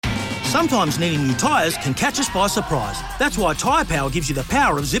Sometimes needing new tyres can catch us by surprise. That's why Tyre Power gives you the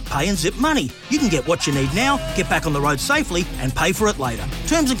power of zip pay and zip money. You can get what you need now, get back on the road safely and pay for it later.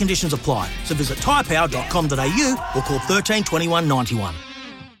 Terms and conditions apply. So visit tyrepower.com.au or call 13 21 91.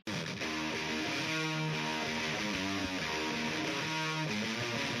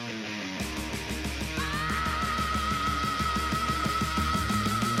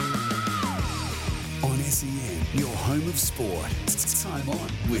 On SEN, your home of sport. Time On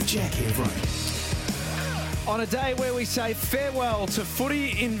with Jack Evron. On a day where we say farewell to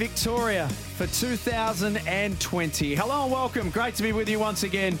footy in Victoria for 2020. Hello and welcome. Great to be with you once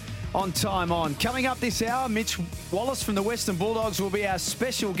again on Time On. Coming up this hour, Mitch Wallace from the Western Bulldogs will be our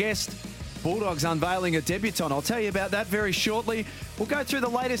special guest. Bulldogs unveiling a debutant. I'll tell you about that very shortly. We'll go through the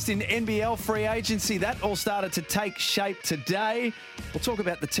latest in NBL free agency. That all started to take shape today. We'll talk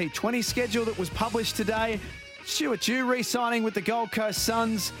about the T20 schedule that was published today. Stuart Dew re-signing with the Gold Coast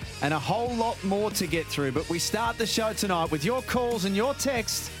Suns and a whole lot more to get through. But we start the show tonight with your calls and your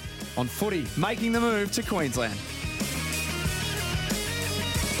texts on footy making the move to Queensland.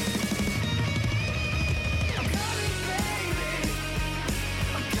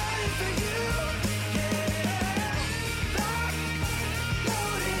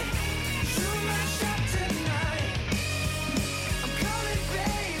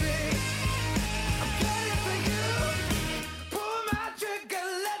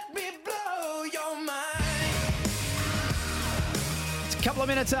 Couple of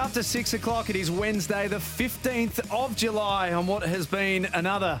minutes after 6 o'clock, it is Wednesday, the 15th of July, on what has been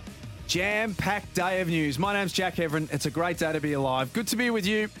another jam-packed day of news. My name's Jack Evron. It's a great day to be alive. Good to be with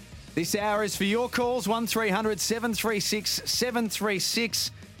you. This hour is for your calls, 1300 736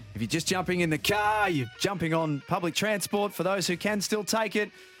 736. If you're just jumping in the car, you're jumping on public transport, for those who can still take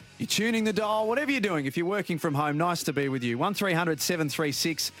it, you're tuning the dial, whatever you're doing. If you're working from home, nice to be with you. 1300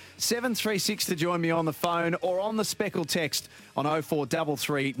 736 736 to join me on the phone or on the Speckle text on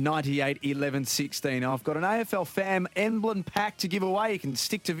 0433 98 11 16. I've got an AFL FAM emblem pack to give away. You can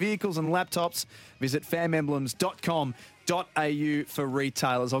stick to vehicles and laptops. Visit famemblems.com.au for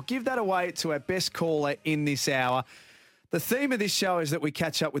retailers. I'll give that away to our best caller in this hour. The theme of this show is that we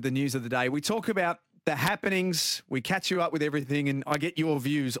catch up with the news of the day. We talk about the happenings, we catch you up with everything, and I get your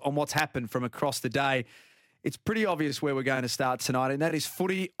views on what's happened from across the day. It's pretty obvious where we're going to start tonight, and that is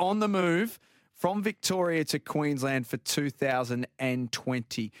footy on the move from Victoria to Queensland for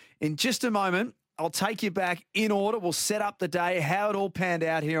 2020. In just a moment, I'll take you back in order. We'll set up the day, how it all panned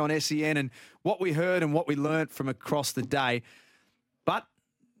out here on SEN and what we heard and what we learnt from across the day. But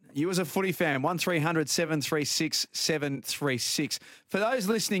you as a footy fan, 1300 736 736. For those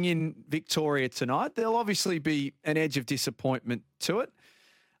listening in Victoria tonight, there'll obviously be an edge of disappointment to it.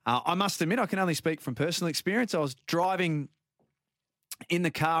 I must admit, I can only speak from personal experience. I was driving in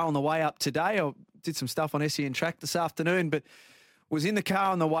the car on the way up today. I did some stuff on SEN Track this afternoon, but was in the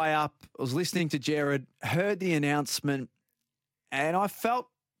car on the way up. I was listening to Jared, heard the announcement, and I felt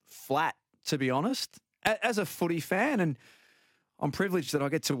flat, to be honest, as a footy fan. And I'm privileged that I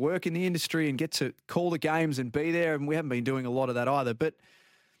get to work in the industry and get to call the games and be there, and we haven't been doing a lot of that either. But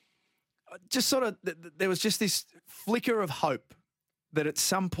just sort of, there was just this flicker of hope that at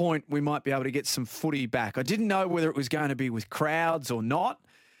some point we might be able to get some footy back. I didn't know whether it was going to be with crowds or not,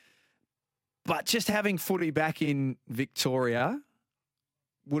 but just having footy back in Victoria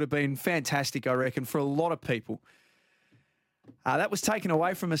would have been fantastic, I reckon, for a lot of people. That was taken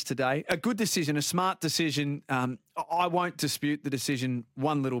away from us today. A good decision, a smart decision. I won't dispute the decision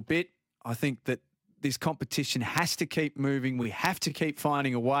one little bit. I think that this competition has to keep moving. We have to keep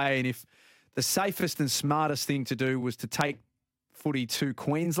finding a way. And if the safest and smartest thing to do was to take footy to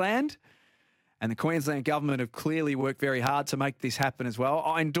Queensland, and the Queensland government have clearly worked very hard to make this happen as well,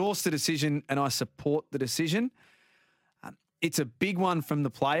 I endorse the decision and I support the decision. It's a big one from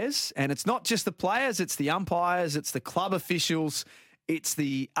the players, and it's not just the players, it's the umpires, it's the club officials, it's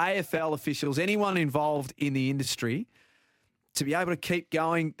the AFL officials, anyone involved in the industry. To be able to keep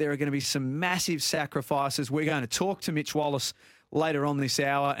going, there are going to be some massive sacrifices. We're going to talk to Mitch Wallace later on this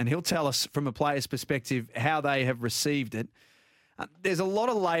hour, and he'll tell us from a player's perspective how they have received it. There's a lot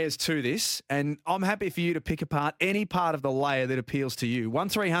of layers to this, and I'm happy for you to pick apart any part of the layer that appeals to you.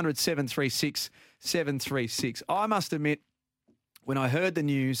 1300 736 736. I must admit, when I heard the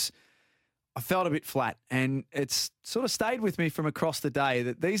news, I felt a bit flat, and it's sort of stayed with me from across the day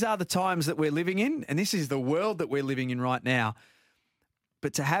that these are the times that we're living in, and this is the world that we're living in right now.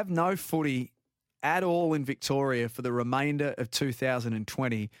 But to have no footy at all in Victoria for the remainder of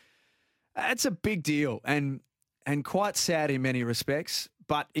 2020, that's a big deal and quite sad in many respects,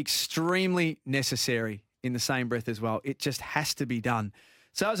 but extremely necessary in the same breath as well. It just has to be done.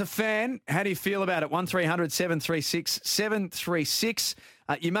 So as a fan, how do you feel about it? 1300 736 736.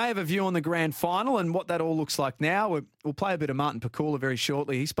 You may have a view on the grand final and what that all looks like now. We'll play a bit of Martin Pakula very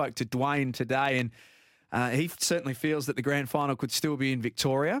shortly. He spoke to Dwayne today and he certainly feels that the grand final could still be in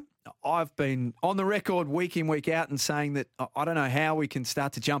Victoria. I've been on the record week in, week out and saying that I don't know how we can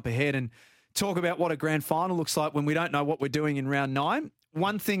start to jump ahead and talk about what a grand final looks like when we don't know what we're doing in round 9.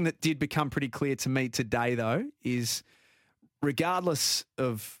 One thing that did become pretty clear to me today, though, is regardless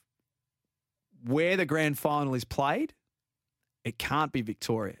of where the grand final is played, it can't be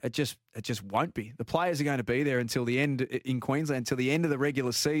Victoria. It just won't be. The players are going to be there until the end in Queensland, until the end of the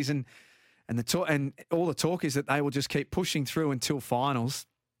regular season, and all the talk is that they will just keep pushing through until finals.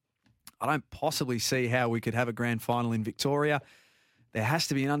 I don't possibly see how we could have a grand final in Victoria. There has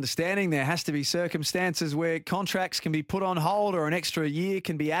to be an understanding. There has to be circumstances where contracts can be put on hold or an extra year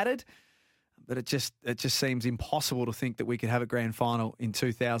can be added. But it just seems impossible to think that we could have a grand final in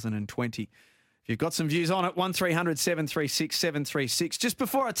 2020. If you've got some views on it, 1300 736 736. Just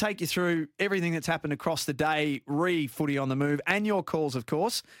before I take you through everything that's happened across the day, footy on the move, and your calls, of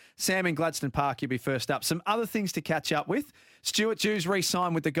course, Sam in Gladstone Park, you'll be first up. Some other things to catch up with. Stuart Dew's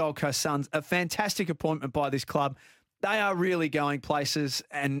re-signed with the Gold Coast Suns. A fantastic appointment by this club. They are really going places,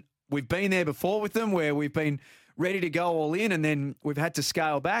 and we've been there before with them where we've been ready to go all in and then we've had to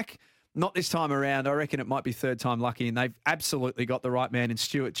scale back. Not this time around. I reckon it might be third time lucky, and they've absolutely got the right man in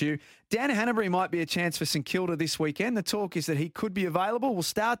Stuart Dew. Dan Hanbury might be a chance for St Kilda this weekend. The talk is that he could be available. We'll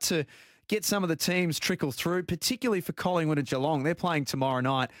start to get some of the teams trickle through, particularly for Collingwood and Geelong. They're playing tomorrow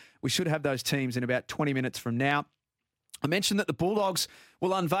night. We should have those teams in about 20 minutes from now. I mentioned that the Bulldogs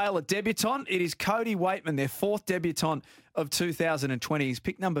will unveil a debutant. It is Cody Waitman, their fourth debutant of 2020. He's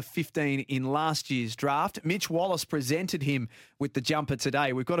picked number 15 in last year's draft. Mitch Wallace presented him with the jumper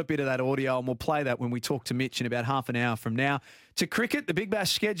today. We've got a bit of that audio and we'll play that when we talk to Mitch in about half an hour from now. To cricket, the Big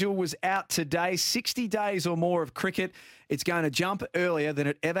Bash schedule was out today. 60 days or more of cricket. It's going to jump earlier than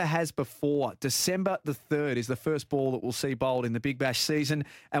it ever has before. December the 3rd is the first ball that we'll see bowled in the Big Bash season,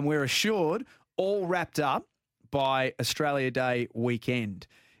 and we're assured all wrapped up by Australia Day weekend.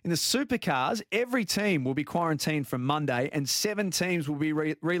 In the supercars, every team will be quarantined from Monday and 7 teams will be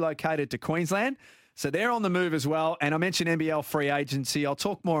relocated to Queensland. So they're on the move as well. And I mentioned NBL free agency. I'll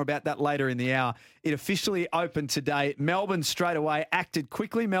talk more about that later in the hour. It officially opened today. Melbourne straight away acted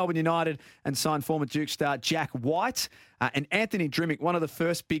quickly. Melbourne United and signed former Duke star Jack White. And Anthony Drimmick, one of the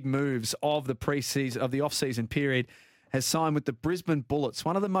first big moves of the pre-season, of the off-season period, has signed with the Brisbane Bullets.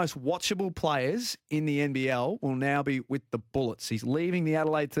 One of the most watchable players in the NBL will now be with the Bullets. He's leaving the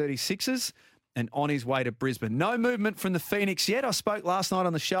Adelaide 36ers and on his way to Brisbane. No movement from the Phoenix yet. I spoke last night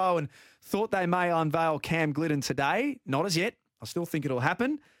on the show and thought they may unveil Cam Glidden today. Not as yet. I still think it'll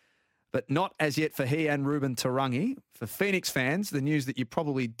happen, but not as yet for he and Ruben Tarangi. For Phoenix fans, the news that you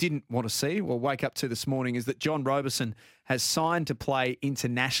probably didn't want to see or wake up to this morning is that John Roberson has signed to play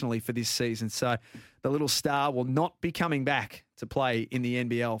internationally for this season. So the little star will not be coming back to play in the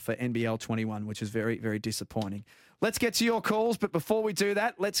NBL for NBL 21, which is very, very disappointing. Let's get to your calls, but before we do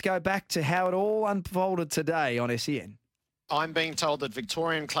that, let's go back to how it all unfolded today on SEN. I'm being told that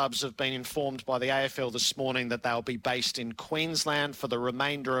Victorian clubs have been informed by the AFL this morning that they'll be based in Queensland for the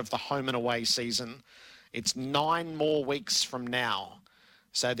remainder of the home and away season. It's 9 more weeks from now.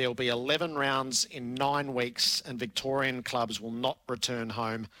 So there'll be 11 rounds in 9 weeks and Victorian clubs will not return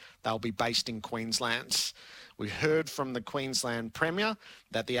home. They'll be based in Queensland. We heard from the Queensland Premier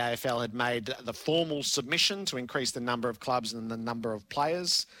that the AFL had made the formal submission to increase the number of clubs and the number of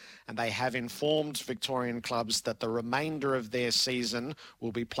players, and they have informed Victorian clubs that the remainder of their season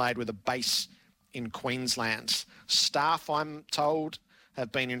will be played with a base in Queensland. Staff, I'm told,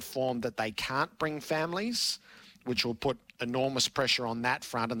 have been informed that they can't bring families, which will put enormous pressure on that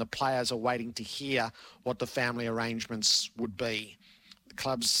front, and the players are waiting to hear what the family arrangements would be. The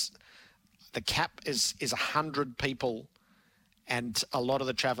clubs... The cap is 100 people, and a lot of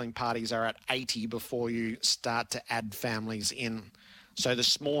the travelling parties are at 80 before you start to add families in. So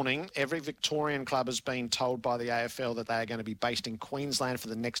this morning, every Victorian club has been told by the AFL that they are going to be based in Queensland for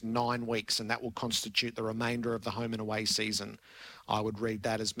the next 9 weeks, and that will constitute the remainder of the home and away season. I would read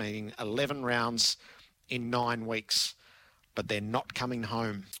that as meaning 11 rounds in 9 weeks, but they're not coming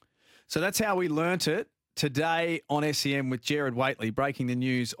home. So that's how we learnt it. Today on SEM with Gerard Whateley breaking the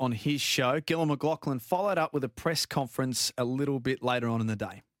news on his show. Gillon McLachlan followed up with a press conference a little bit later on in the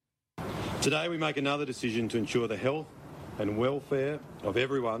day. Today we make another decision to ensure the health and welfare of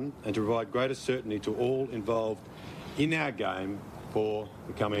everyone and to provide greater certainty to all involved in our game for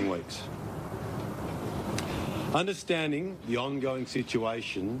the coming weeks. Understanding the ongoing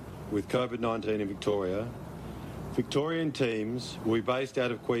situation with COVID-19 in Victoria, Victorian teams will be based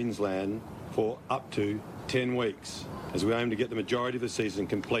out of Queensland for up to 10 weeks, as we aim to get the majority of the season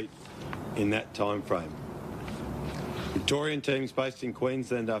complete in that time frame. Victorian teams based in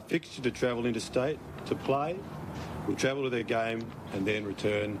Queensland are fixed to travel interstate to play, will travel to their game and then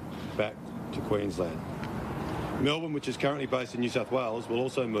return back to Queensland. Melbourne, which is currently based in New South Wales, will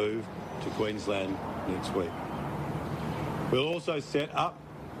also move to Queensland next week. We'll also set up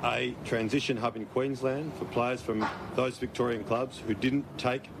a transition hub in Queensland for players from those Victorian clubs who didn't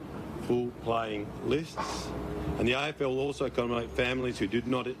take full playing lists. And the AFL will also accommodate families who did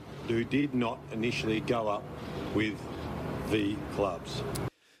not initially go up with the clubs.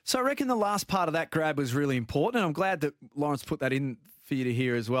 So I reckon the last part of that grab was really important, and I'm glad that Lawrence put that in for you to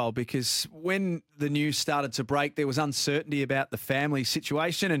hear as well, because when the news started to break, there was uncertainty about the family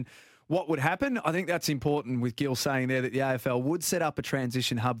situation and what would happen. I think that's important with Gil saying there that the AFL would set up a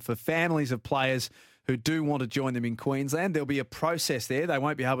transition hub for families of players who do want to join them in Queensland. There'll be a process there. They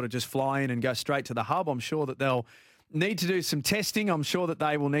won't be able to just fly in and go straight to the hub. I'm sure that they'll need to do some testing. I'm sure that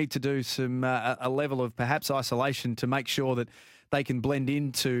they will need to do some a level of perhaps isolation to make sure that they can blend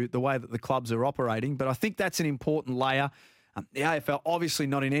into the way that the clubs are operating. But I think that's an important layer. The AFL obviously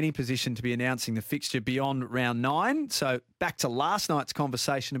not in any position to be announcing the fixture beyond round 9. So back to last night's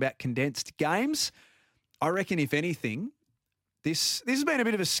conversation about condensed games. I reckon, if anything, this has been a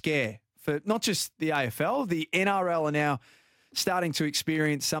bit of a scare for not just the AFL. The NRL are now starting to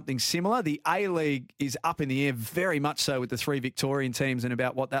experience something similar. The A-League is up in the air very much so with the 3 Victorian teams and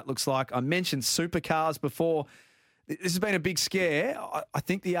about what that looks like. I mentioned supercars before. This has been a big scare. I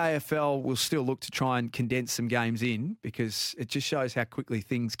think the AFL will still look to try and condense some games in, because it just shows how quickly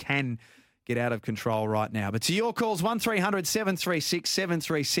things can get out of control right now. But to your calls, 1300 736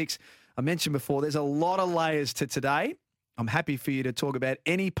 736. I mentioned before, there's a lot of layers to today. I'm happy for you to talk about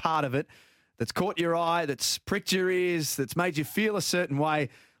any part of it that's caught your eye, that's pricked your ears, that's made you feel a certain way.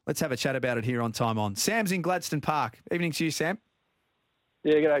 Let's have a chat about it here on Time On. Sam's in Gladstone Park. Evening to you, Sam.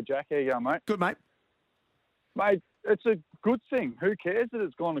 Yeah, g'day, Jack. How you going, mate? Good, mate. Mate, it's a good thing. Who cares that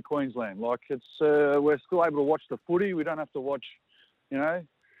it's gone to Queensland? Like, it's we're still able to watch the footy. We don't have to watch,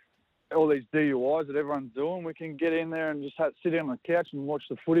 all these DUIs that everyone's doing. We can get in there and just sit down on the couch and watch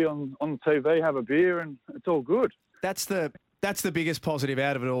the footy on the TV, have a beer, and it's all good. That's the biggest positive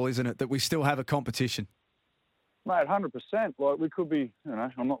out of it all, isn't it? That we still have a competition. Mate, 100%. Like, we could be,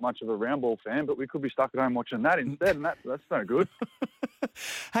 I'm not much of a round ball fan, but we could be stuck at home watching that instead, and that's no good.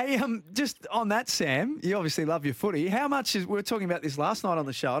 Hey, just on that, Sam, you obviously love your footy. How much we were talking about this last night on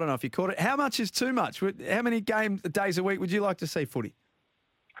the show. I don't know if you caught it. How much is too much? How many days a week would you like to see footy?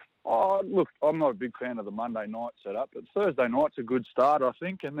 Oh, look, I'm not a big fan of the Monday night setup, but Thursday night's a good start, I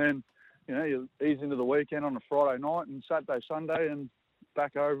think, and then, you ease into the weekend on a Friday night and Saturday, Sunday, and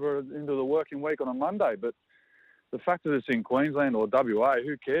back over into the working week on a Monday. But the fact that it's in Queensland or WA,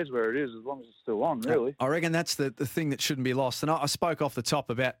 who cares where it is as long as it's still on, really? I reckon that's the thing that shouldn't be lost. And I spoke off the top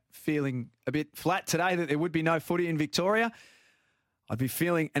about feeling a bit flat today that there would be no footy in Victoria. I'd be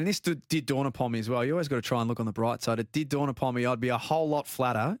feeling, and this did dawn upon me as well. You always got to try and look on the bright side. It did dawn upon me I'd be a whole lot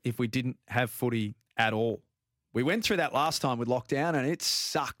flatter if we didn't have footy at all. We went through that last time with lockdown, and it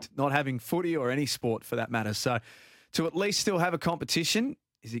sucked not having footy or any sport for that matter. So to at least still have a competition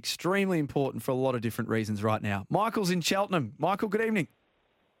is extremely important for a lot of different reasons right now. Michael's in Cheltenham. Michael, good evening.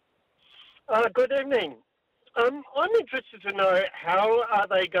 Good evening. I'm interested to know, how are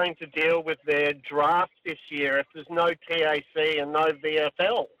they going to deal with their draft this year if there's no TAC and no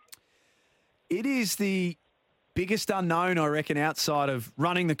VFL? It is the biggest unknown, I reckon, outside of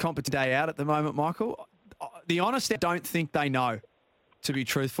running the competition day out at the moment, Michael. The honest, I don't think they know, to be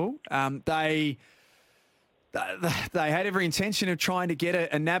truthful. They had every intention of trying to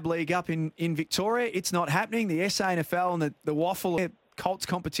get a NAB league up in Victoria. It's not happening. The SANFL and the WAFL Colts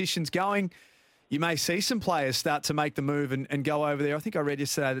competition's going. You may see some players start to make the move and go over there. I think I read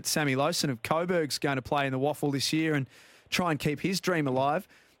yesterday that Sammy Lowson of Coburg's going to play in the WAFL this year and try and keep his dream alive.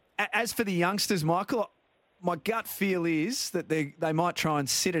 As for the youngsters, Michael, my gut feel is that they might try and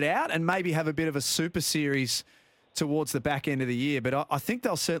sit it out and maybe have a bit of a super series towards the back end of the year. But I think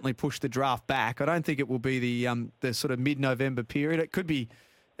they'll certainly push the draft back. I don't think it will be the sort of mid-November period. It could be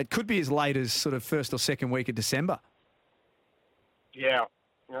as late as sort of first or second week of December. Yeah.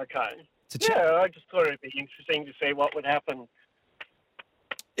 Okay. I just thought it'd be interesting to see what would happen.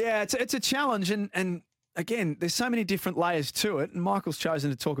 Yeah, it's a challenge, and again, there's so many different layers to it, and Michael's chosen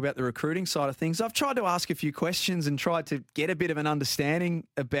to talk about the recruiting side of things. I've tried to ask a few questions and tried to get a bit of an understanding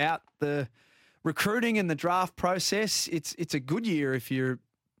about the recruiting and the draft process. It's a good year if you're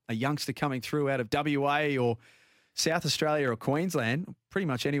a youngster coming through out of WA or South Australia or Queensland, pretty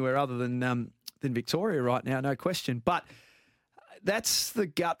much anywhere other than than Victoria right now, no question. But that's the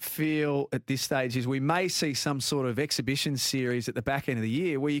gut feel at this stage, is we may see some sort of exhibition series at the back end of the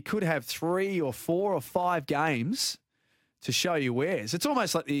year where you could have 3 or 4 or 5 games to show your wares. It's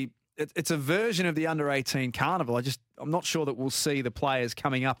almost like it's a version of the under-18 carnival. I'm not sure that we'll see the players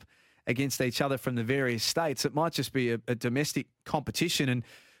coming up against each other from the various states. It might just be a domestic competition, and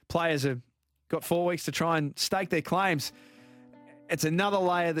players have got 4 weeks to try and stake their claims. It's another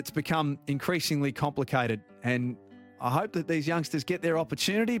layer that's become increasingly complicated, and I hope that these youngsters get their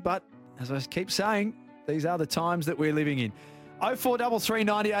opportunity, but as I keep saying, these are the times that we're living in. 0433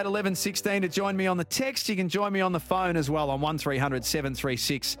 98 11 16 to join me on the text. You can join me on the phone as well on 1300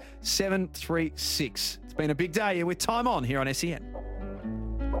 736 736. It's been a big day here with Time On here on SEN.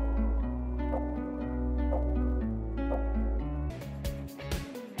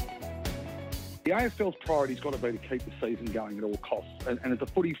 The AFL's priority's got to be to keep the season going at all costs. And as a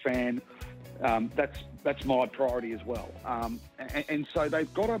footy fan, that's my priority as well. And so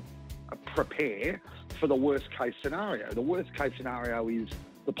they've got to prepare for the worst case scenario. The worst case scenario is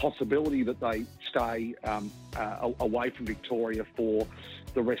the possibility that they stay away from Victoria for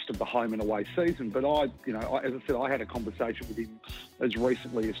the rest of the home and away season. But as I said, I had a conversation with him as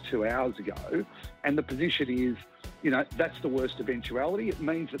recently as 2 hours ago, and the position is, that's the worst eventuality. It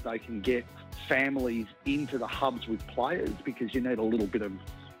means that they can get families into the hubs with players, because you need a little bit of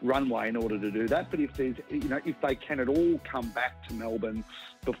runway in order to do that. But if they can at all come back to Melbourne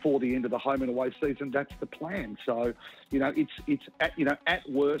before the end of the home and away season, that's the plan. So, it's at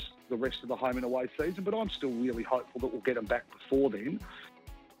worst the rest of the home and away season, but I'm still really hopeful that we'll get them back before then.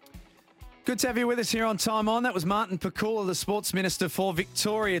 Good to have you with us here on Time On. That was Martin Pakula, the Sports Minister for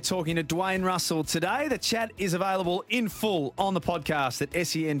Victoria, talking to Dwayne Russell today. The chat is available in full on the podcast at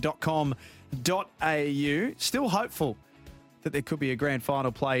sen.com.au. Still hopeful that there could be a grand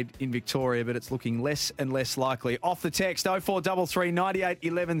final played in Victoria, but it's looking less and less likely. Off the text, 0433 98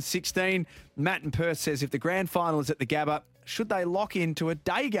 11 16. Matt in Perth says, if the grand final is at the Gabba, should they lock into a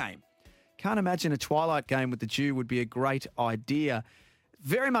day game? Can't imagine a twilight game with the Dew would be a great idea.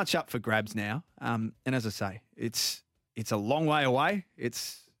 Very much up for grabs now. And as I say, it's a long way away.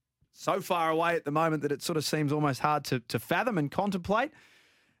 It's so far away at the moment that it sort of seems almost hard to fathom and contemplate.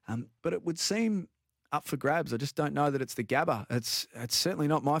 But it would seem up for grabs. I just don't know that it's the Gabba. It's certainly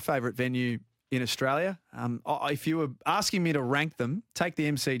not my favourite venue in Australia. If you were asking me to rank them, take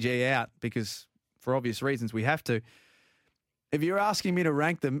the MCG out, because for obvious reasons we have to. If you're asking me to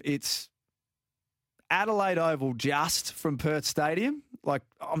rank them, it's Adelaide Oval just from Perth Stadium. Like,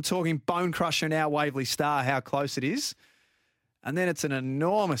 I'm talking bone crusher now, Waverley Star, how close it is. And then it's an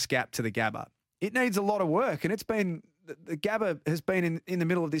enormous gap to the Gabba. It needs a lot of work, and the Gabba has been in the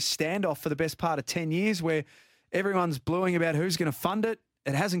middle of this standoff for the best part of 10 years, where everyone's bluing about who's going to fund it.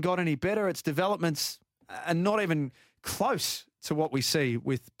 It hasn't got any better. Its developments are not even close to what we see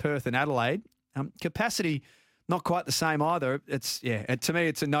with Perth and Adelaide. Capacity, not quite the same either. To me,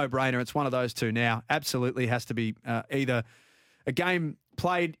 it's a no-brainer. It's one of those two now. Absolutely has to be either a game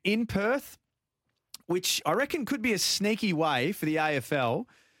played in Perth, which I reckon could be a sneaky way for the AFL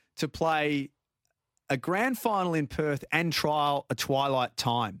to play a grand final in Perth and trial a twilight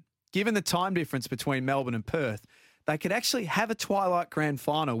time. Given the time difference between Melbourne and Perth, they could actually have a twilight grand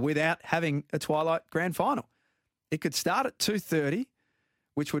final without having a twilight grand final. It could start at 2:30,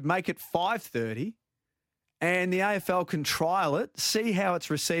 which would make it 5:30, and the AFL can trial it, see how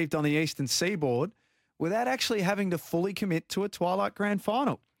it's received on the Eastern Seaboard without actually having to fully commit to a twilight grand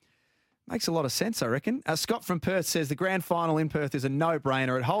final. Makes a lot of sense, I reckon. Scott from Perth says the grand final in Perth is a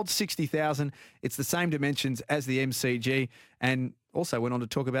no-brainer. It holds 60,000. It's the same dimensions as the MCG, and also went on to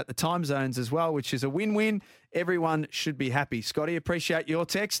talk about the time zones as well, which is a win-win. Everyone should be happy. Scotty, appreciate your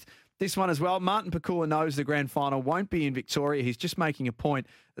text. This one as well. Martin Pakula knows the grand final won't be in Victoria. He's just making a point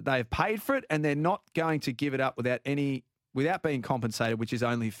that they have paid for it and they're not going to give it up without being compensated, which is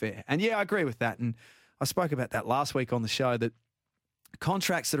only fair. And yeah, I agree with that. And I spoke about that last week on the show, that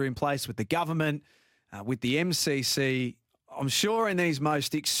contracts that are in place with the government, with the MCC, I'm sure in these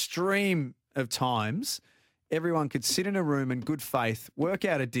most extreme of times, everyone could sit in a room in good faith, work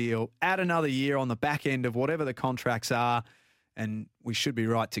out a deal, add another year on the back end of whatever the contracts are, and we should be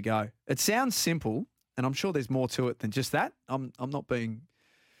right to go. It sounds simple, and I'm sure there's more to it than just that. I'm not being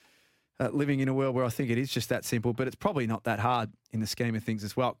living in a world where I think it is just that simple, but it's probably not that hard in the scheme of things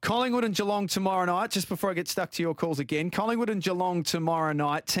as well. Collingwood and Geelong tomorrow night. Just before I get stuck to your calls again, Collingwood and Geelong tomorrow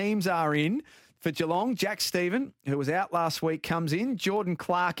night. Teams are in. For Geelong, Jack Stephen, who was out last week, comes in. Jordan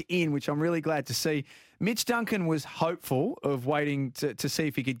Clark in, which I'm really glad to see. Mitch Duncan was hopeful of waiting to see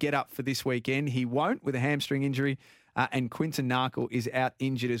if he could get up for this weekend. He won't, with a hamstring injury. and Quinton Narkle is out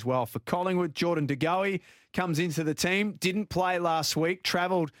injured as well. For Collingwood, Jordan De Goey comes into the team, didn't play last week,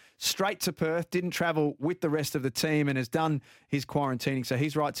 travelled straight to Perth, didn't travel with the rest of the team and has done his quarantining, so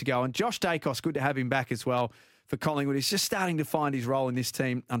he's right to go. And Josh Dacos, good to have him back as well for Collingwood. He's just starting to find his role in this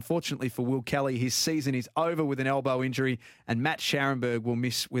team. Unfortunately for Will Kelly, his season is over with an elbow injury, and Matt Scharenberg will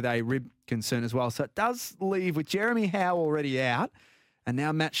miss with a rib concern as well. So it does leave, with Jeremy Howe already out, and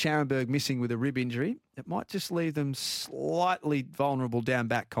now Matt Scharenberg missing with a rib injury, it might just leave them slightly vulnerable down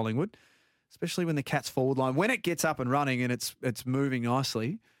back, Collingwood, especially when the Cats forward line, when it gets up and running and it's moving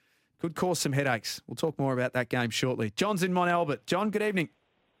nicely, could cause some headaches. We'll talk more about that game shortly. John's in Mont Albert. John, good evening.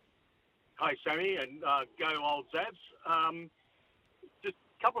 Hi, Sammy, and go old Zabs. Just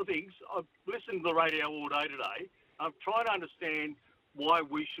a couple of things. I've listened to the radio all day today. I'm trying to understand why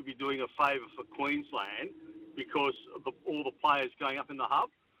we should be doing a favour for Queensland because of all the players going up in the hub.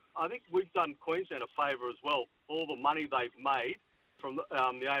 I think we've done Queensland a favour as well. All the money they've made from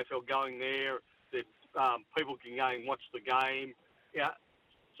the AFL going there, that people can go and watch the game. Yeah,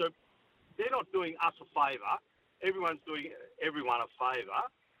 so they're not doing us a favour. Everyone's doing everyone a favour.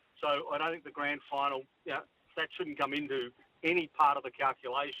 So I don't think the grand final, that shouldn't come into any part of the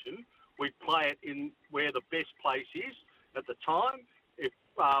calculation. We play it in where the best place is at the time. If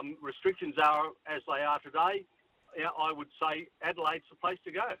restrictions are as they are today, I would say Adelaide's the place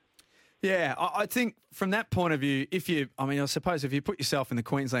to go. Yeah, I think from that point of view, I suppose if you put yourself in the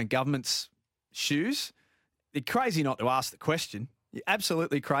Queensland government's shoes, you're crazy not to ask the question. You're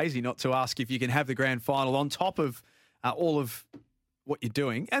absolutely crazy not to ask if you can have the grand final on top of all of what you're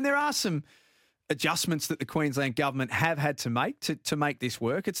doing. And there are some adjustments that the Queensland government have had to make to make this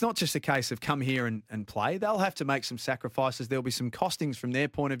work. It's not just a case of come here and play. They'll have to make some sacrifices. There'll be some costings from their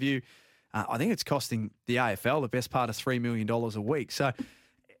point of view. I think it's costing the AFL the best part of $3 million a week. So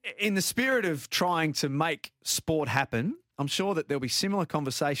in the spirit of trying to make sport happen, I'm sure that there'll be similar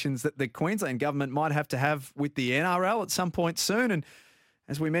conversations that the Queensland government might have to have with the NRL at some point soon. And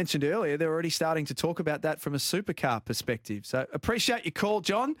as we mentioned earlier, they're already starting to talk about that from a supercar perspective. So appreciate your call,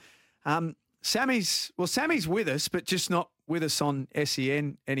 John. Sammy's with us, but just not with us on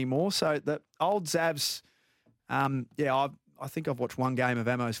SEN anymore. So the old Zabs, I think I've watched one game of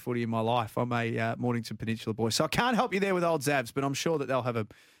Ammo's footy in my life. I'm a Mornington Peninsula boy. So I can't help you there with old Zabs, but I'm sure that they'll have a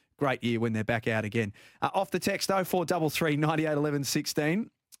great year when they're back out again. Off the text, 0433 98 11 16.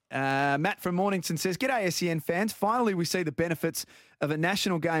 Matt from Mornington says, "G'day SEN fans. Finally, we see the benefits of a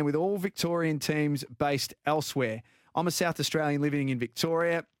national game with all Victorian teams based elsewhere. I'm a South Australian living in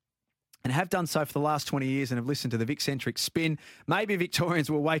Victoria and have done so for the last 20 years and have listened to the Vic-centric spin. Maybe Victorians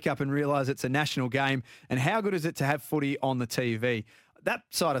will wake up and realise it's a national game, and how good is it to have footy on the TV? That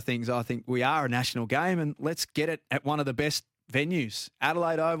side of things, I think we are a national game, and let's get it at one of the best venues,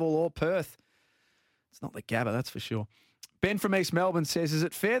 Adelaide Oval or Perth. It's not the Gabba, that's for sure." Ben from East Melbourne says, "Is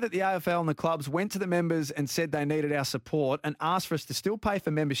it fair that the AFL and the clubs went to the members and said they needed our support and asked for us to still pay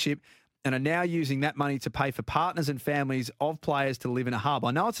for membership and are now using that money to pay for partners and families of players to live in a hub? I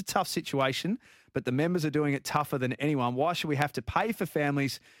know it's a tough situation, but the members are doing it tougher than anyone. Why should we have to pay for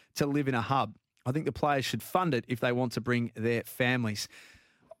families to live in a hub? I think the players should fund it if they want to bring their families."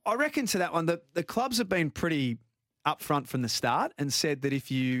 I reckon to that one, the clubs have been pretty upfront from the start and said that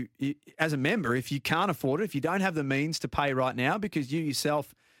if you, as a member, if you can't afford it, if you don't have the means to pay right now because you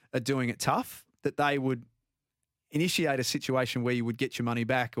yourself are doing it tough, that they would initiate a situation where you would get your money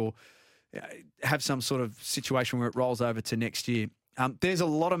back or have some sort of situation where it rolls over to next year. There's a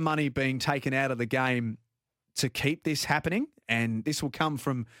lot of money being taken out of the game to keep this happening, and this will come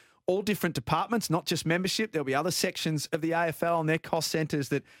from all different departments, not just membership. There'll be other sections of the AFL and their cost centres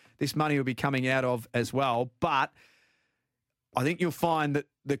that this money will be coming out of as well. But I think you'll find that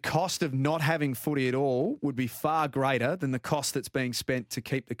the cost of not having footy at all would be far greater than the cost that's being spent to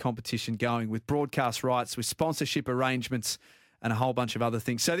keep the competition going with broadcast rights, with sponsorship arrangements and a whole bunch of other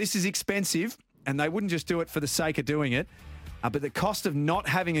things. So this is expensive, and they wouldn't just do it for the sake of doing it. But the cost of not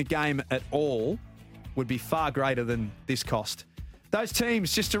having a game at all would be far greater than this cost. Those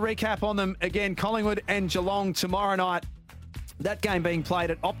teams, just to recap on them again, Collingwood and Geelong tomorrow night. That game being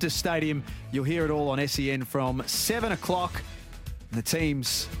played at Optus Stadium. You'll hear it all on SEN from 7 o'clock. And the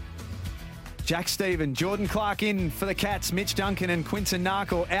teams, Jack Stephen, Jordan Clark in for the Cats, Mitch Duncan and Quinton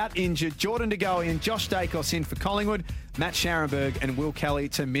Narkle out injured, Jordan De Goey and Josh Dacos in for Collingwood, Matt Scharenberg and Will Kelly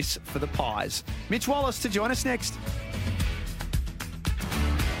to miss for the Pies. Mitch Wallace to join us next.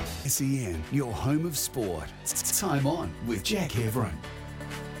 SEN, your home of sport. Time on with Jack Heveron.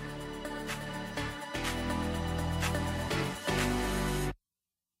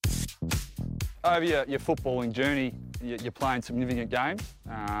 Over your footballing journey, you're playing significant games,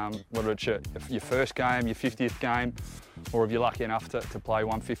 whether it's your first game, your 50th game, or if you're lucky enough to play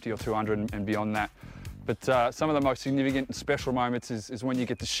 150 or 200 and beyond that. But some of the most significant and special moments is when you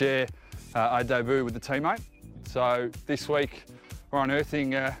get to share a debut with a teammate. So this week we're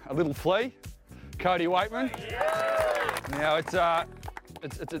unearthing a little flea, Cody Weightman. Now it's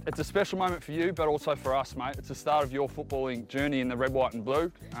a special moment for you, but also for us, mate. It's the start of your footballing journey in the red, white and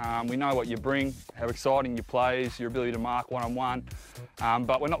blue. We know what you bring, how exciting your plays, your ability to mark one-on-one.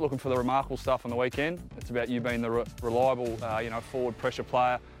 But we're not looking for the remarkable stuff on the weekend. It's about you being the reliable, forward pressure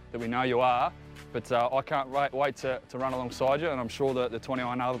player that we know you are. But I can't wait to run alongside you, and I'm sure that the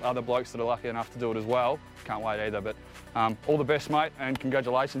 29 other blokes that are lucky enough to do it as well can't wait either. But all the best, mate, and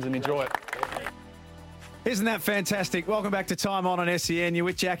congratulations and enjoy it. Isn't that fantastic? Welcome back to Time On SEN. You're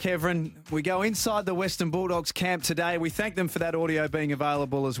with Jack Heverin. We go inside the Western Bulldogs camp today. We thank them for that audio being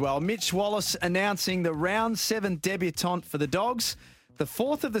available as well. Mitch Wallace announcing the round 7 debutant for the Dogs. The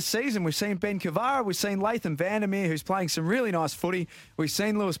 4th of the season. We've seen Ben Kavara. We've seen Latham Vandermeer, who's playing some really nice footy. We've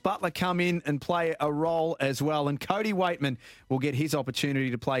seen Lewis Butler come in and play a role as well. And Cody Weightman will get his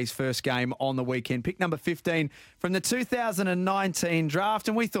opportunity to play his first game on the weekend. Pick number 15 from the 2019 draft.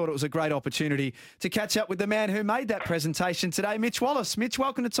 And we thought it was a great opportunity to catch up with the man who made that presentation today, Mitch Wallace. Mitch,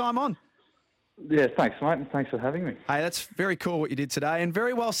 welcome to Time On. Yeah, thanks, mate, and thanks for having me. Hey, that's very cool what you did today, and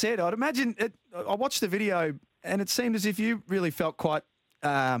very well said. I'd imagine I watched the video, and it seemed as if you really felt quite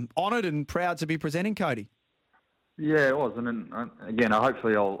honoured and proud to be presenting Cody. Yeah, it was, and again,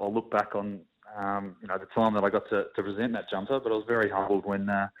 hopefully I'll look back on the time that I got to present that jumper. But I was very humbled when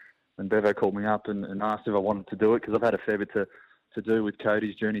Bevo called me up and asked if I wanted to do it, because I've had a fair bit to do with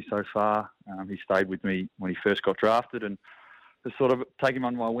Cody's journey so far. He stayed with me when he first got drafted, and to sort of take him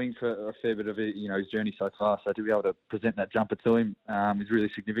under my wing for a fair bit of his journey so far. So to be able to present that jumper to him is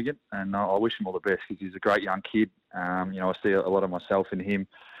really significant, and I wish him all the best, because he's a great young kid. I see a lot of myself in him,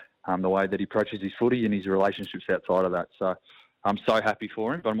 the way that he approaches his footy and his relationships outside of that. So I'm so happy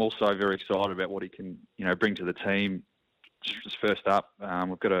for him, but I'm also very excited about what he can bring to the team. Just first up,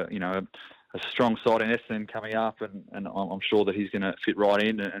 we've got a strong side in Essendon coming up, and I'm sure that he's going to fit right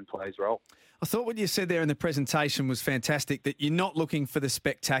in and play his role. I thought what you said there in the presentation was fantastic, that you're not looking for the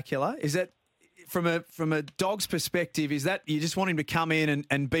spectacular. Is that, from a Dogs perspective, is that you just want him to come in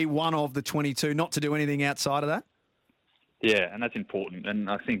and be one of the 22, not to do anything outside of that? Yeah, and that's important. And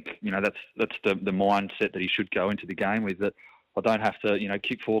I think, that's the mindset that he should go into the game with, that I don't have to,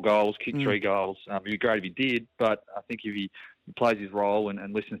 kick 4 goals, kick 3 goals. It'd be great if he did, but I think if he plays his role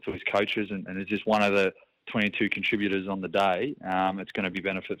and listens to his coaches and is just one of the 22 contributors on the day, it's going to be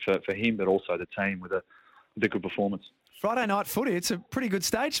benefit for him, but also the team with a good performance. Friday night footy, it's a pretty good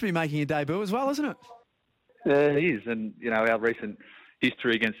stage to be making your debut as well, isn't it? Yeah, it is. And, our recent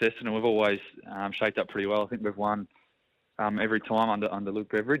history against Essendon, we've always shaped up pretty well. I think we've won every time under Luke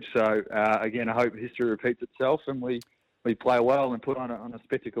Beveridge. So, again, I hope history repeats itself and we play well and put on a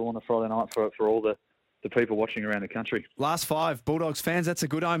spectacle on a Friday night for all the people watching around the country. Last 5 Bulldogs fans, that's a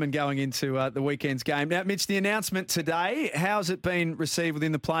good omen going into the weekend's game. Now, Mitch, the announcement today, how's it been received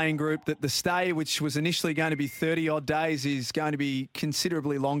within the playing group that the stay, which was initially going to be 30-odd days, is going to be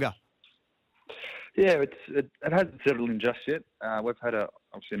considerably longer? Yeah, it hasn't settled in just yet. We've had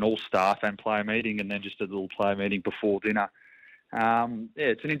obviously an all-staff and player meeting, and then just a little player meeting before dinner.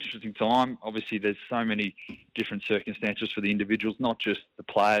 It's an interesting time. Obviously, there's so many different circumstances for the individuals, not just the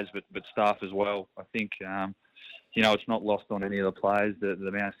players, but staff as well. I think, it's not lost on any of the players, the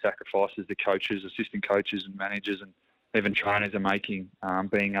amount of sacrifices the coaches, assistant coaches and managers and even trainers are making,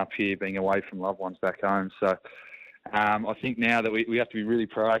 being up here, being away from loved ones back home. So I think now that we have to be really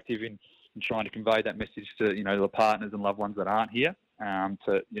proactive in trying to convey that message to, the partners and loved ones that aren't here.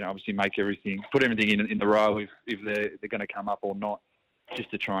 To obviously put everything in the row if they're going to come up or not,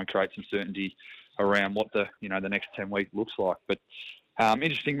 just to try and create some certainty around what the next 10 weeks looks like. But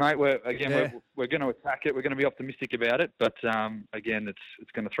interesting, mate. We're going to attack it. We're going to be optimistic about it. But again,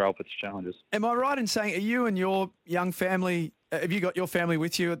 it's going to throw up its challenges. Am I right in saying, are you and your young family? Have you got your family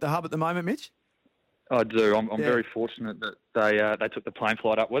with you at the hub at the moment, Mitch? I do. I'm very fortunate that they took the plane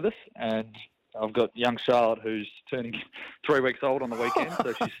flight up with us, and I've got young Charlotte who's turning 3 weeks old on the weekend,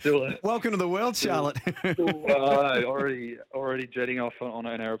 so she's still welcome to the world, Charlotte. already jetting off on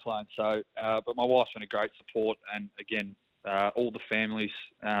an aeroplane. So, but my wife's been a great support, and again, all the families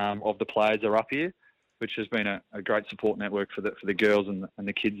of the players are up here, which has been a great support network for the girls and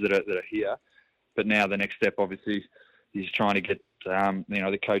the kids that are here. But now the next step, obviously, is trying to get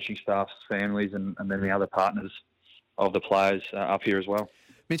the coaching staff's families and then the other partners of the players up here as well.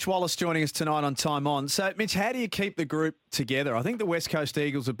 Mitch Wallace joining us tonight on Time On. So, Mitch, how do you keep the group together? I think the West Coast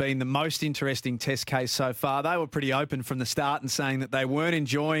Eagles have been the most interesting test case so far. They were pretty open from the start and saying that they weren't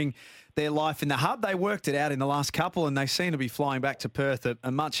enjoying their life in the hub. They worked it out in the last couple and they seem to be flying back to Perth,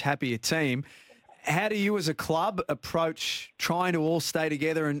 a much happier team. How do you as a club approach trying to all stay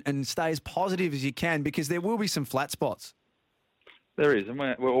together and stay as positive as you can? Because there will be some flat spots. There is, and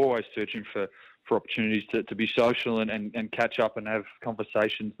we're always searching for opportunities to be social and catch up and have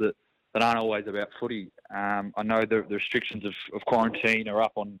conversations that aren't always about footy. I know the restrictions of quarantine are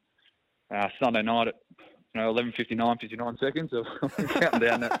up on Sunday night at 11:59 seconds. So I'm counting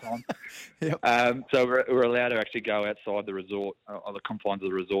down that time. Yep. So we're allowed to actually go outside the resort, or the confines of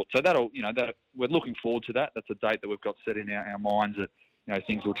the resort. So that we're looking forward to that. That's a date that we've got set in our minds that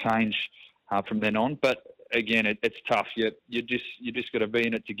things will change from then on. But again, it's tough. You just got to be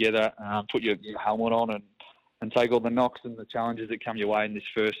in it together. Put your helmet on and take all the knocks and the challenges that come your way in this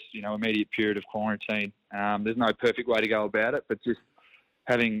first immediate period of quarantine. There's no perfect way to go about it, but just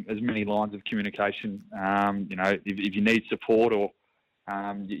having as many lines of communication. If you need support or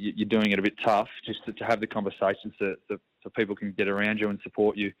you're doing it a bit tough, just to have the conversations so people can get around you and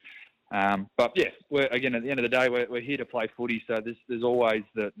support you. But yeah, at the end of the day, we're here to play footy. So there's always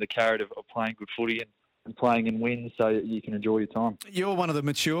the carrot of playing good footy and playing in wins so you can enjoy your time. You're one of the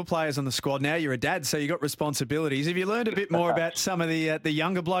mature players on the squad now. You're a dad, so you've got responsibilities. Have you learned a bit more about some of the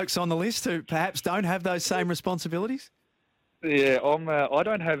younger blokes on the list who perhaps don't have those same responsibilities? Yeah, I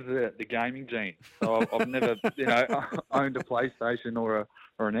don't have the gaming gene, so I've never owned a PlayStation or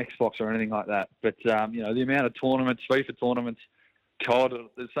an Xbox or anything like that. But the amount of tournaments, FIFA tournaments, COD,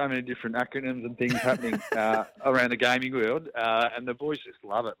 there's so many different acronyms and things happening around the gaming world, and the boys just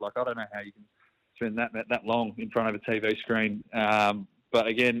love it. Like, I don't know how you can spend that long in front of a TV screen, but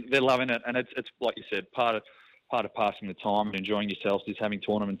again, they're loving it, and it's like you said, part of passing the time and enjoying yourselves is having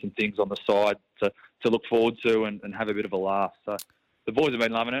tournaments and things on the side to look forward to and have a bit of a laugh. So the boys have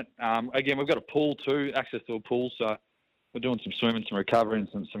been loving it. Again, we've got a pool too, access to a pool, so we're doing some swimming, some recovery,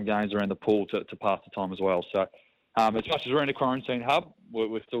 and some games around the pool to pass the time as well. So as much as we're in a quarantine hub,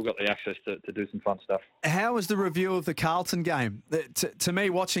 we've still got the access to do some fun stuff. How was the review of the Carlton game? To me,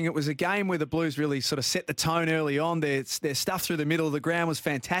 watching it was a game where the Blues really sort of set the tone early on. Their stuff through the middle of the ground was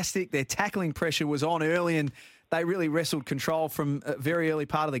fantastic. Their tackling pressure was on early, and they really wrestled control from a very early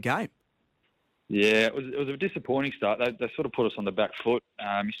part of the game. Yeah, it was a disappointing start. They sort of put us on the back foot,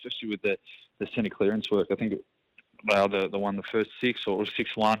 especially with the centre clearance work. I think they won the first 6 or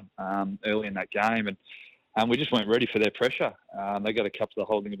 6-1 early in that game, and we just weren't ready for their pressure. They got a couple of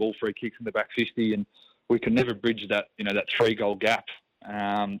holding the ball free kicks in the back 50, and we could never bridge that 3-goal gap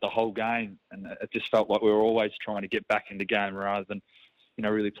the whole game. And it just felt like we were always trying to get back in the game rather than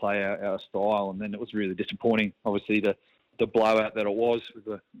really play our style. And then it was really disappointing, obviously, the blowout that it was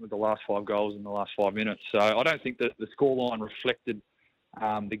with the last 5 goals in the last 5 minutes. So I don't think that the scoreline reflected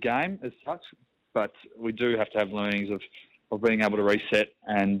the game as such, but we do have to have learnings of being able to reset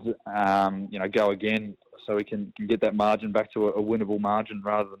and go again so we can get that margin back to a winnable margin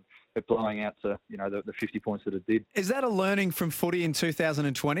rather than it blowing out to the 50 points that it did. Is that a learning from footy in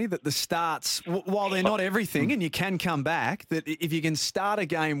 2020 that the starts, while they're not everything and you can come back, that if you can start a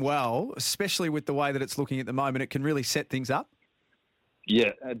game well, especially with the way that it's looking at the moment, it can really set things up?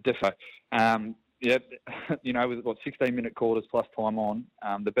 Yeah, definitely. With 16-minute quarters plus time on,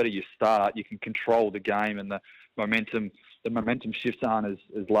 the better you start, you can control the game, and the momentum shifts aren't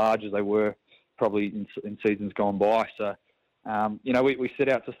as large as they were probably in seasons gone by. So, we set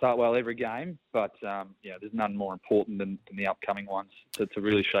out to start well every game, but there's none more important than the upcoming ones to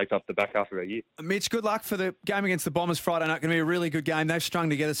really shape up the back half of our year. Mitch, good luck for the game against the Bombers Friday night. Going to be a really good game. They've strung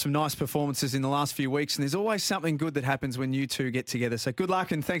together some nice performances in the last few weeks, and there's always something good that happens when you two get together. So good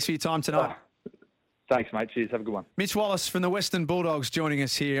luck, and thanks for your time tonight. Thanks, mate. Cheers. Have a good one. Mitch Wallace from the Western Bulldogs joining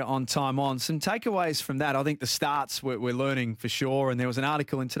us here on Time On. Some takeaways from that. I think the starts we're learning for sure, and there was an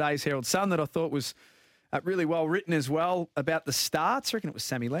article in today's Herald Sun that I thought was really well written as well about the starts. I reckon it was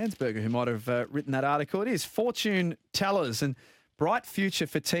Sammy Landsberger who might have written that article. It is fortune tellers and bright future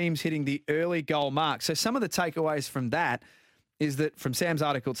for teams hitting the early goal mark. So some of the takeaways from that is that, from Sam's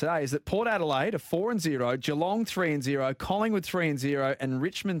article today, is that Port Adelaide are 4-0, Geelong 3-0, Collingwood 3-0, and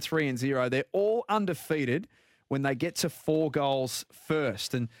Richmond 3-0. They're all undefeated when they get to 4 goals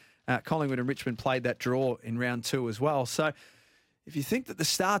first. And Collingwood and Richmond played that draw in round 2 as well. So if you think that the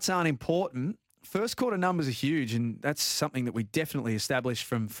starts aren't important, first quarter numbers are huge, and that's something that we definitely established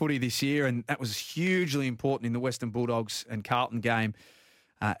from footy this year, and that was hugely important in the Western Bulldogs and Carlton game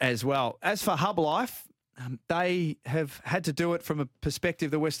as well. As for hub life, they have had to do it from a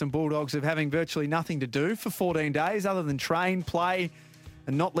perspective, the Western Bulldogs, of having virtually nothing to do for 14 days other than train, play,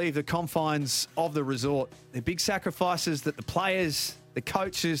 and not leave the confines of the resort. They're big sacrifices that the players, the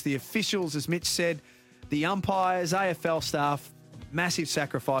coaches, the officials, as Mitch said, the umpires, AFL staff, massive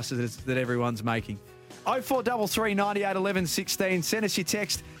sacrifices that everyone's making. 0433 98 11 16. Send us your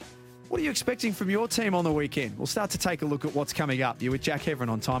text. What are you expecting from your team on the weekend? We'll start to take a look at what's coming up. You're with Jack Heverin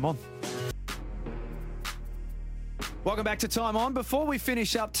on Time On. Welcome back to Time On. Before we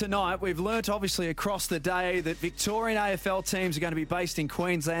finish up tonight, we've learnt obviously across the day that Victorian AFL teams are going to be based in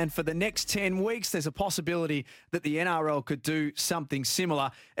Queensland for the next 10 weeks. There's a possibility that the NRL could do something similar.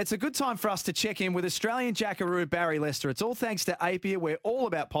 It's a good time for us to check in with Australian Jackaroo Barry Lester. It's all thanks to Apia. We're all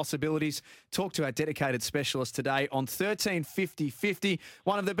about possibilities. Talk to our dedicated specialist today on 135050.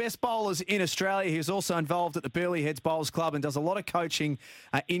 One of the best bowlers in Australia. He's also involved at the Burleigh Heads Bowls Club and does a lot of coaching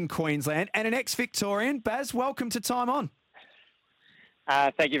in Queensland. And an ex-Victorian. Baz, welcome to Time On.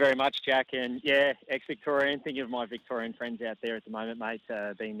 Thank you very much, Jack. And yeah, ex-Victorian. Thinking of my Victorian friends out there at the moment, mate,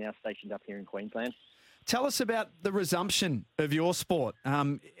 being now stationed up here in Queensland. Tell us about the resumption of your sport.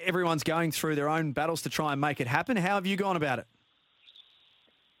 Everyone's going through their own battles to try and make it happen. How have you gone about it?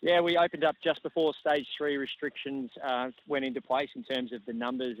 Yeah, we opened up just before Stage 3 restrictions went into place in terms of the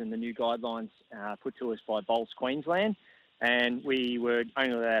numbers and the new guidelines put to us by Bowls Queensland. And we were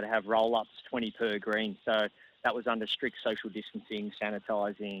only allowed to have roll-ups 20 per green. So that was under strict social distancing,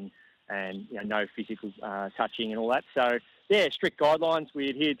 sanitising, and no physical touching and all that. So, yeah, strict guidelines. We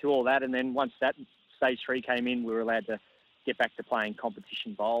adhered to all that. And then once that Stage 3 came in, we were allowed to get back to playing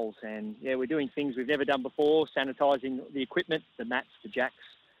competition bowls. And, yeah, we're doing things we've never done before, sanitising the equipment, the mats, the jacks,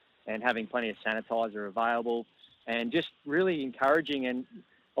 and having plenty of sanitizer available. And just really encouraging, and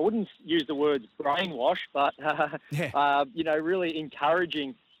I wouldn't use the words brainwash, but, really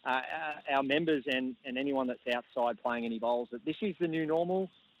encouraging our members and anyone that's outside playing any bowls that this is the new normal,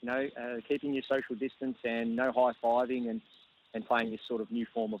 keeping your social distance and no high-fiving and playing this sort of new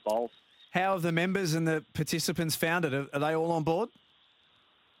form of bowls. How have the members and the participants found it? Are they all on board?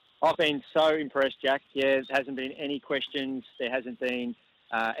 I've been so impressed, Jack. Yeah, there hasn't been any questions. There hasn't been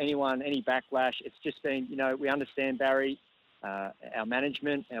any backlash. It's just been, we understand, Barry, our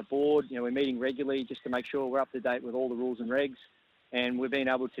management, our board, we're meeting regularly just to make sure we're up to date with all the rules and regs. And we've been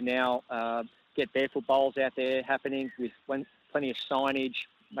able to now get barefoot bowls out there happening with plenty of signage,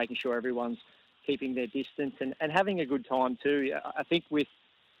 making sure everyone's keeping their distance and having a good time too. I think with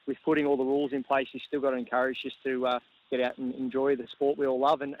putting all the rules in place, you've still got to encourage just to get out and enjoy the sport we all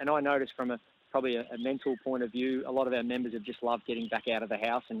love. And I noticed from probably a mental point of view, a lot of our members have just loved getting back out of the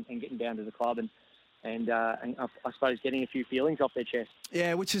house and getting down to the club and I suppose getting a few feelings off their chest.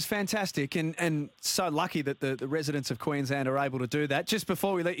 Yeah, which is fantastic and so lucky that the residents of Queensland are able to do that. Just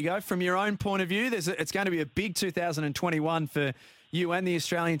before we let you go, from your own point of view, it's going to be a big 2021 for you and the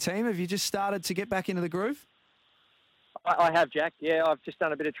Australian team. Have you just started to get back into the groove? I have, Jack. Yeah, I've just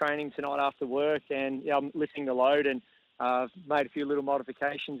done a bit of training tonight after work and I'm lifting the load and I've made a few little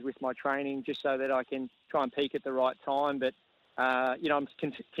modifications with my training just so that I can try and peak at the right time. But I'm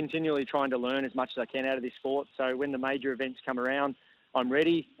continually trying to learn as much as I can out of this sport. So when the major events come around, I'm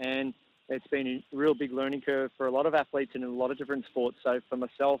ready. And it's been a real big learning curve for a lot of athletes and in a lot of different sports. So for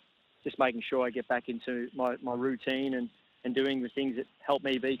myself, just making sure I get back into my routine and doing the things that help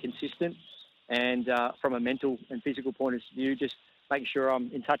me be consistent. And from a mental and physical point of view, just making sure I'm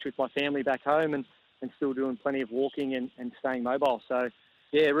in touch with my family back home and still doing plenty of walking and staying mobile. So,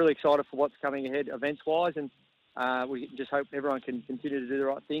 yeah, really excited for what's coming ahead events-wise. And we just hope everyone can continue to do the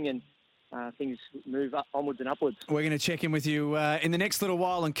right thing and things move onwards and upwards. We're going to check in with you in the next little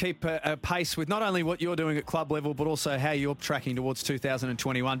while and keep a pace with not only what you're doing at club level, but also how you're tracking towards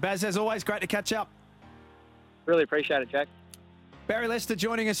 2021. Baz, as always, great to catch up. Really appreciate it, Jack. Barry Lester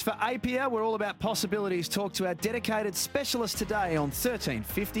joining us for Apia. We're all about possibilities. Talk to our dedicated specialist today on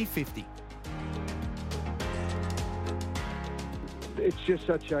 135050. It's just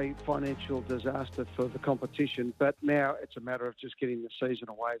such a financial disaster for the competition, but now it's a matter of just getting the season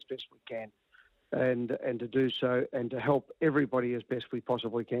away as best we can and to do so and to help everybody as best we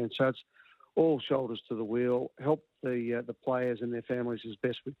possibly can. So it's all shoulders to the wheel, help the players and their families as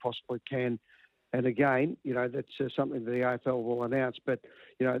best we possibly can. And again, that's something that the AFL will announce, but,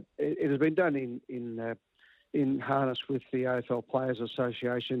 it has been done in harness with the AFL Players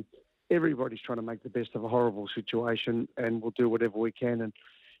Association. Everybody's trying to make the best of a horrible situation, and we'll do whatever we can. And,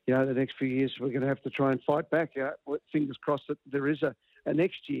 the next few years we're going to have to try and fight back. Fingers crossed that there is a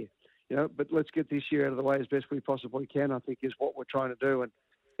next year, but let's get this year out of the way as best we possibly can, I think is what we're trying to do. And,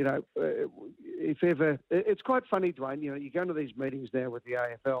 if ever, it's quite funny, Dwayne, you go into these meetings now with the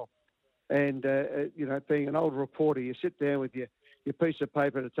AFL and, being an old reporter, you sit down with your your piece of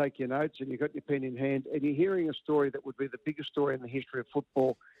paper to take your notes and you've got your pen in hand and you're hearing a story that would be the biggest story in the history of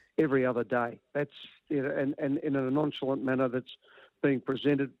football every other day. That's, and in a nonchalant manner that's being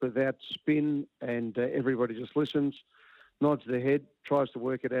presented without spin, and everybody just listens, nods their head, tries to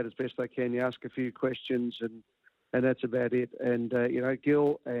work it out as best they can. You ask a few questions and that's about it. And,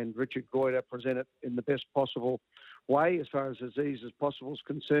 Gil and Richard Goyder present it in the best possible way as far as ease as possible is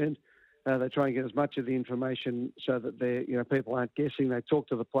concerned. They try and get as much of the information so that people aren't guessing. They talk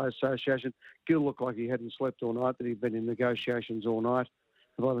to the Players Association. Gil looked like he hadn't slept all night, that he'd been in negotiations all night.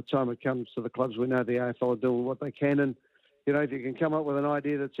 And by the time it comes to the clubs, we know the AFL are doing what they can. And, if you can come up with an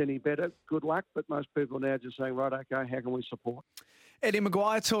idea that's any better, good luck. But most people now just saying, right, okay, how can we support? Eddie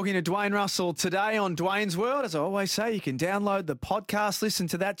Maguire talking to Dwayne Russell today on Dwayne's World. As I always say, you can download the podcast, listen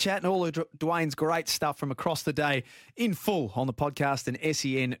to that chat and all of Dwayne's great stuff from across the day in full on the podcast and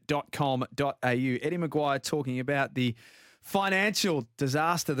sen.com.au. Eddie Maguire talking about the financial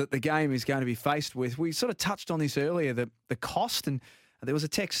disaster that the game is going to be faced with. We sort of touched on this earlier, the cost, and there was a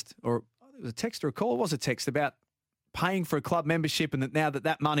text or a call. It was a text about paying for a club membership, and that now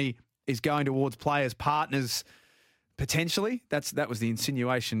that money is going towards players, partners, potentially. That was the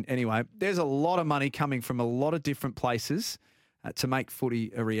insinuation anyway. There's a lot of money coming from a lot of different places to make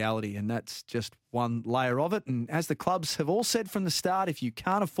footy a reality, and that's just one layer of it. And as the clubs have all said from the start, if you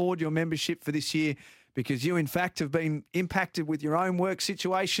can't afford your membership for this year because you, in fact, have been impacted with your own work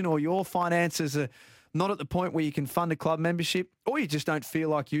situation or your finances are not at the point where you can fund a club membership, or you just don't feel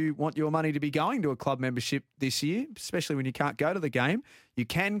like you want your money to be going to a club membership this year, especially when you can't go to the game, you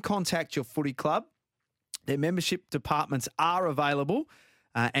can contact your footy club. Their membership departments are available,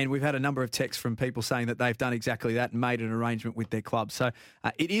 and we've had a number of texts from people saying that they've done exactly that and made an arrangement with their club. So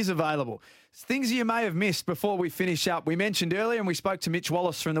it is available. Things you may have missed before we finish up. We mentioned earlier, and we spoke to Mitch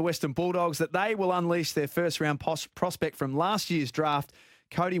Wallace from the Western Bulldogs, that they will unleash their first-round prospect from last year's draft,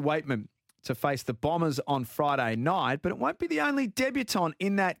 Cody Waitman, to face the Bombers on Friday night. But it won't be the only debutant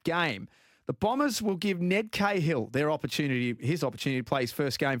in that game. The Bombers will give Ned Cahill his opportunity to play his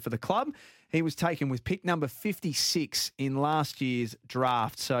first game for the club. He was taken with pick number 56 in last year's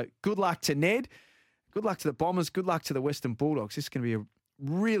draft. So good luck to Ned. Good luck to the Bombers. Good luck to the Western Bulldogs. This is going to be a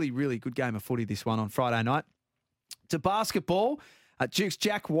really, really good game of footy, this one on Friday night. To basketball, Duke's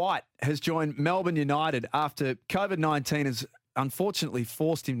Jack White has joined Melbourne United after COVID-19 has unfortunately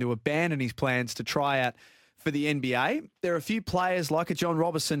forced him to abandon his plans to try out for the NBA. There are a few players like a John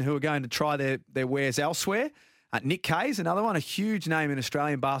Robertson who are going to try their wares elsewhere. Nick Kay's another one, a huge name in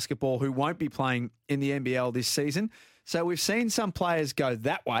Australian basketball who won't be playing in the NBL this season. So we've seen some players go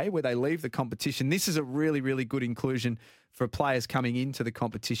that way where they leave the competition. This is a really, really good inclusion for players coming into the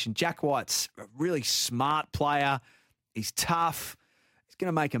competition. Jack White's a really smart player. He's tough. He's going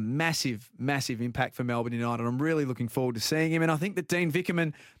to make a massive, massive impact for Melbourne United. I'm really looking forward to seeing him. And I think that Dean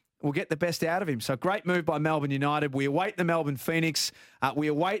Vickerman will get the best out of him. So great move by Melbourne United. We await the Melbourne Phoenix. We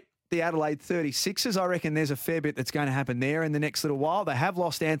await the Adelaide 36ers. I reckon there's a fair bit that's going to happen there in the next little while. They have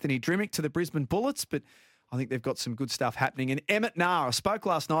lost Anthony Drimmick to the Brisbane Bullets, but I think they've got some good stuff happening. And Emmett Naar, I spoke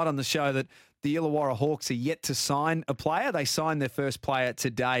last night on the show that the Illawarra Hawks are yet to sign a player. They signed their first player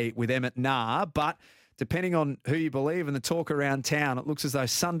today with Emmett Naar, but depending on who you believe and the talk around town, it looks as though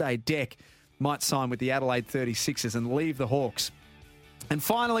Sunday Deck might sign with the Adelaide 36ers and leave the Hawks. And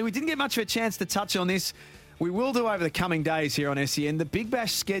finally, we didn't get much of a chance to touch on this. We will do over the coming days here on SEN. The Big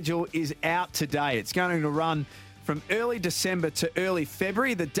Bash schedule is out today. It's going to run from early December to early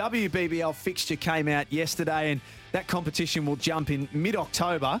February. The WBBL fixture came out yesterday, and that competition will jump in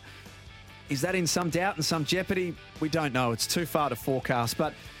mid-October. Is that in some doubt and some jeopardy? We don't know. It's too far to forecast.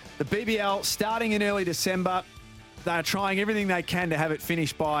 But the BBL, starting in early December, they're trying everything they can to have it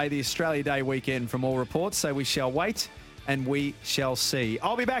finished by the Australia Day weekend from all reports. So we shall wait and we shall see.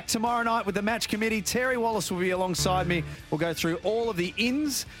 I'll be back tomorrow night with the match committee. Terry Wallace will be alongside me. We'll go through all of the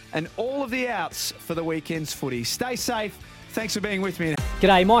ins and all of the outs for the weekend's footy. Stay safe. Thanks for being with me.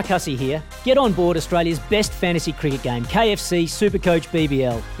 G'day, Mike Hussey here. Get on board Australia's best fantasy cricket game, KFC Supercoach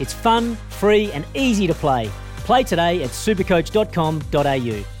BBL. It's fun, free and easy to play. Play today at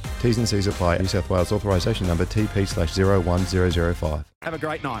supercoach.com.au. T's and C's apply. New South Wales authorisation number TP/01005. Have a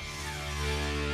great night.